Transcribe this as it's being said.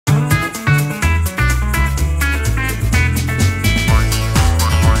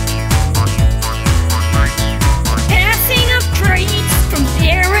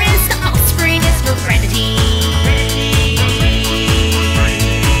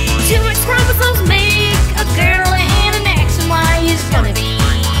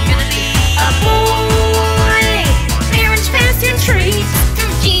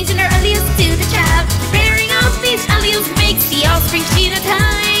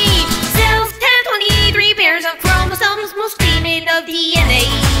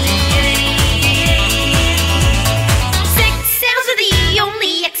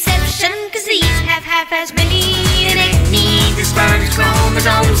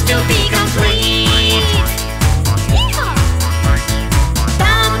chromosomes to be complete.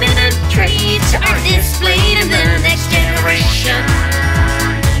 Dominant traits are displayed in the next generation.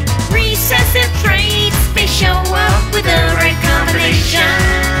 Recessive traits may show up with the right combination.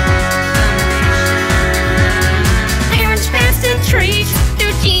 Parents pass the traits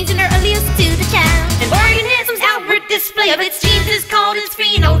through genes and their alleles to the child. An organism's outward display of its genes is called its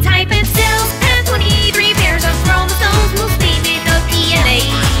phenotype. And cells have 23 pairs of chromosomes, mostly made of DNA.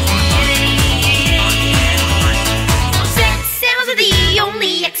 Sex cells are the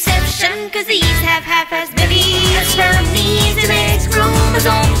only exception, cause these have half as many. A sperm needs an X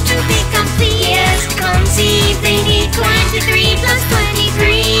chromosome to be complete. Yes, to conceive they need 23 plus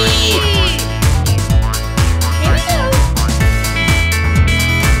 23. Here we go.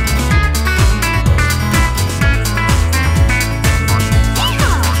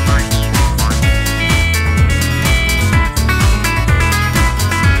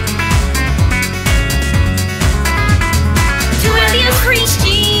 Two alleles for each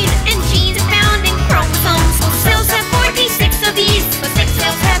gene.